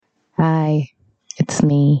Hi, it's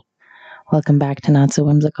me. Welcome back to Not So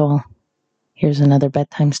Whimsical. Here's another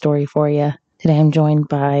bedtime story for you. Today I'm joined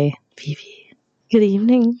by Vivi. Good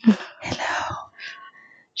evening. Hello.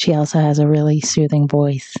 She also has a really soothing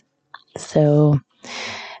voice. So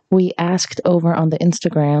we asked over on the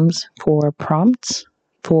Instagrams for prompts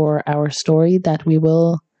for our story that we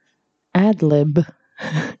will ad-lib.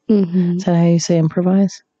 Mm-hmm. Is that how you say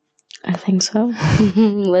improvise? I think so.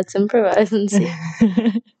 Let's improvise and see.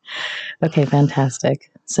 Okay,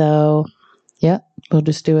 fantastic. So, yeah, we'll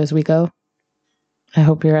just do as we go. I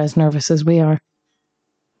hope you're as nervous as we are.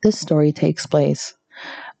 This story takes place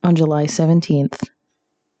on July 17th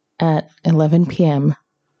at 11 p.m.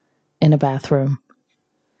 in a bathroom.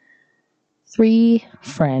 3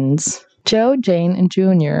 friends, Joe, Jane, and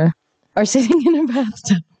Junior, are sitting in a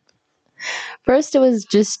bathtub. First, it was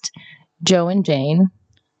just Joe and Jane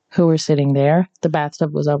who were sitting there. The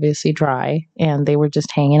bathtub was obviously dry, and they were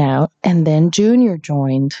just hanging out. And then Junior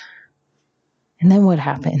joined. And then what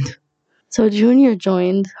happened? So Junior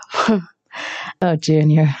joined Oh,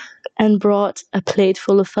 Junior. and brought a plate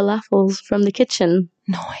full of falafels from the kitchen.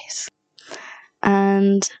 Nice.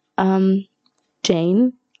 And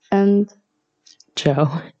Jane and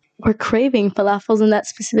Joe were craving falafels in that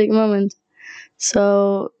specific moment.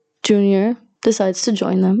 So Junior decides to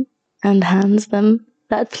join them and hands them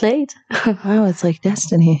that plate. Wow, it's like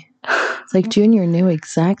destiny. It's like Junior knew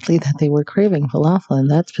exactly that they were craving falafel in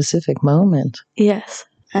that specific moment. Yes.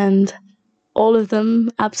 And all of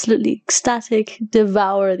them, absolutely ecstatic,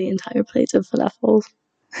 devour the entire plate of falafels.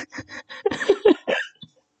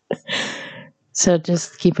 So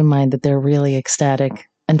just keep in mind that they're really ecstatic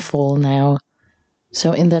and full now.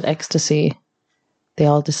 So in that ecstasy, they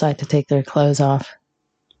all decide to take their clothes off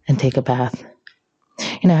and take a bath.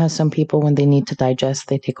 You know how some people, when they need to digest,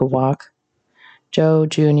 they take a walk? Joe,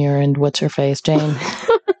 Junior, and what's her face, Jane.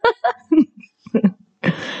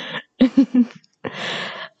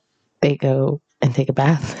 They go and take a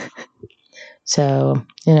bath. So,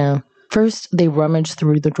 first they rummage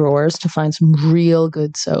through the drawers to find some real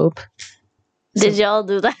good soap. Did y'all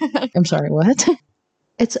do that? I'm sorry, what?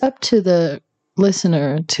 It's up to the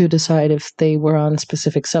listener to decide if they were on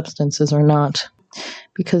specific substances or not,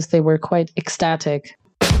 because they were quite ecstatic.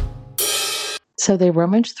 So they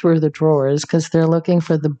rummage through the drawers because they're looking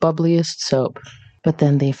for the bubbliest soap. But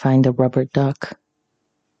then they find a rubber duck.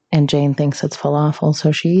 And Jane thinks it's falafel,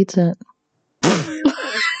 so she eats it.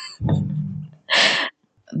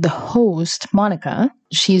 The host, Monica,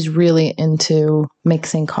 she's really into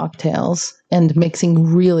mixing cocktails and mixing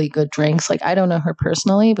really good drinks. Like, I don't know her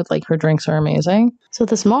personally, but like her drinks are amazing. So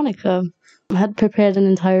this Monica had prepared an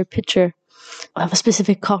entire pitcher of a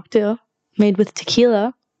specific cocktail made with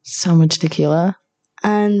tequila. So much tequila.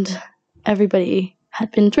 And everybody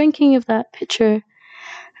had been drinking of that pitcher.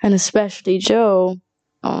 And especially Joe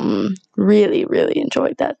really, really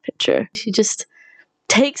enjoyed that pitcher. She just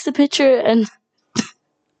takes the pitcher and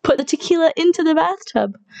put the tequila into the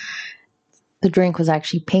bathtub. The drink was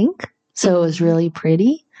actually pink, so it was really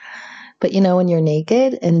pretty. But when you're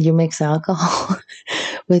naked and you mix alcohol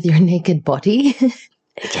with your naked body,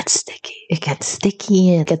 it gets sticky. It gets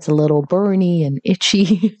sticky, it gets a little burny and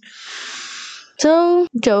itchy. So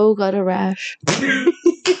Joe got a rash.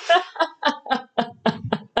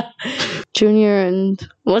 Junior and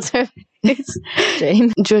what's her face?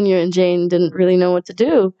 Jane. Junior and Jane didn't really know what to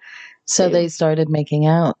do. So they started making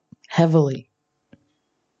out heavily.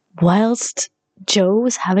 Whilst Joe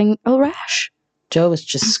was having a rash. Joe was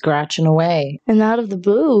just scratching away. And out of the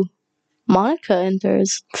blue, Monica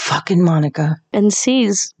enters. Fucking Monica. And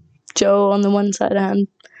sees Joe on the one side hand,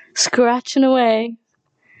 scratching away.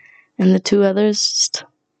 And the two others just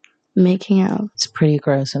making out. It's pretty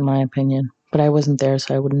gross in my opinion. But I wasn't there,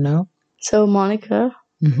 so I wouldn't know. So Monica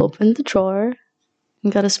opened the drawer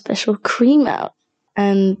and got a special cream out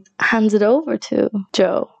and hands it over to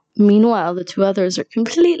Joe. Meanwhile, the two others are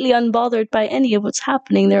completely unbothered by any of what's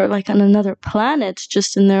happening. They're like on another planet,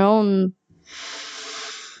 just in their own...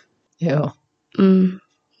 Ew.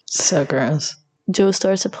 So gross. Joe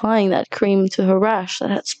starts applying that cream to her rash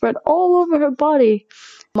that had spread all over her body.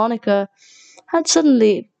 Monica had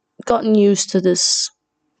suddenly gotten used to this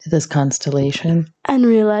constellation and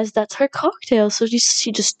realized that's her cocktail. So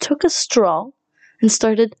she just took a straw and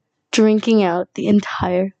started drinking out the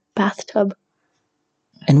entire bathtub.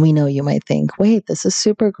 And we know you might think, wait, this is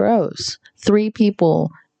super gross. 3 people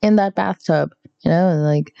in that bathtub,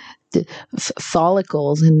 like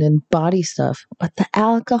follicles and body stuff. But the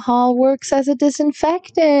alcohol works as a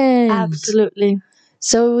disinfectant. Absolutely.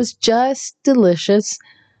 So it was just delicious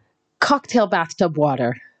cocktail bathtub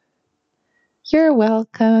water. You're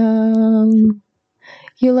welcome.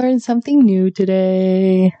 You learned something new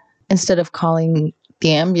today. Instead of calling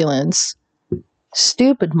the ambulance,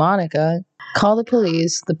 stupid Monica called the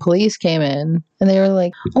police. The police came in and they were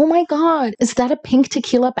like, oh my God, is that a pink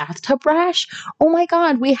tequila bathtub rash? Oh my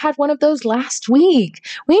God, we had one of those last week.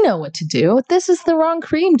 We know what to do. This is the wrong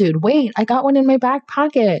cream, dude. Wait, I got one in my back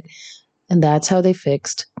pocket. And that's how they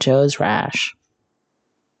fixed Joe's rash.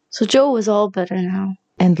 So Joe was all better now.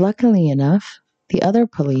 And luckily enough, the other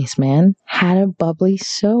policeman had a bubbly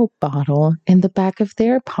soap bottle in the back of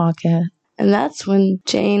their pocket. And that's when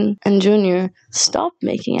Jane and Junior stopped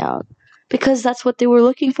making out. Because that's what they were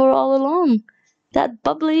looking for all along. That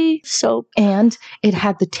bubbly soap. And it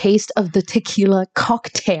had the taste of the tequila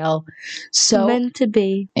cocktail. So meant to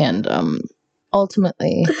be. And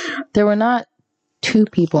ultimately, there were not 2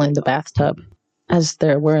 people in the bathtub, as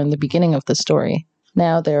there were in the beginning of the story.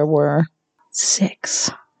 Now there were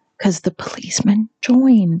 6. Because the policeman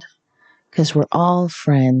joined. Because we're all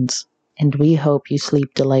friends. And we hope you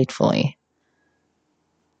sleep delightfully.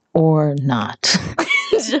 Or not.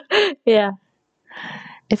 Yeah.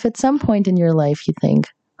 If at some point in your life you think,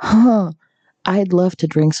 I'd love to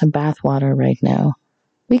drink some bathwater right now,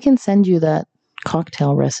 we can send you that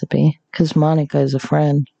cocktail recipe, because Monica is a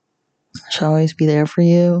friend. She'll always be there for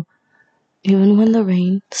you. Even when the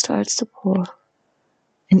rain starts to pour.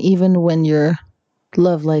 And even when your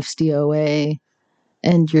love life's DOA,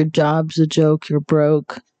 and your job's a joke, you're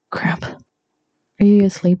broke. Crap. Are you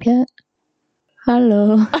asleep yet?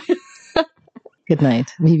 Hello. Good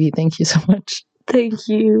night. Vivi, thank you so much. Thank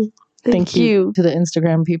you. Thank you to the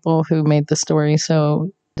Instagram people who made the story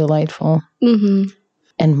so delightful. Mm-hmm.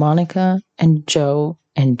 And Monica and Joe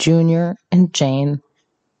and Junior and Jane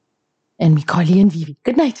and Mikali and Vivi.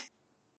 Good night.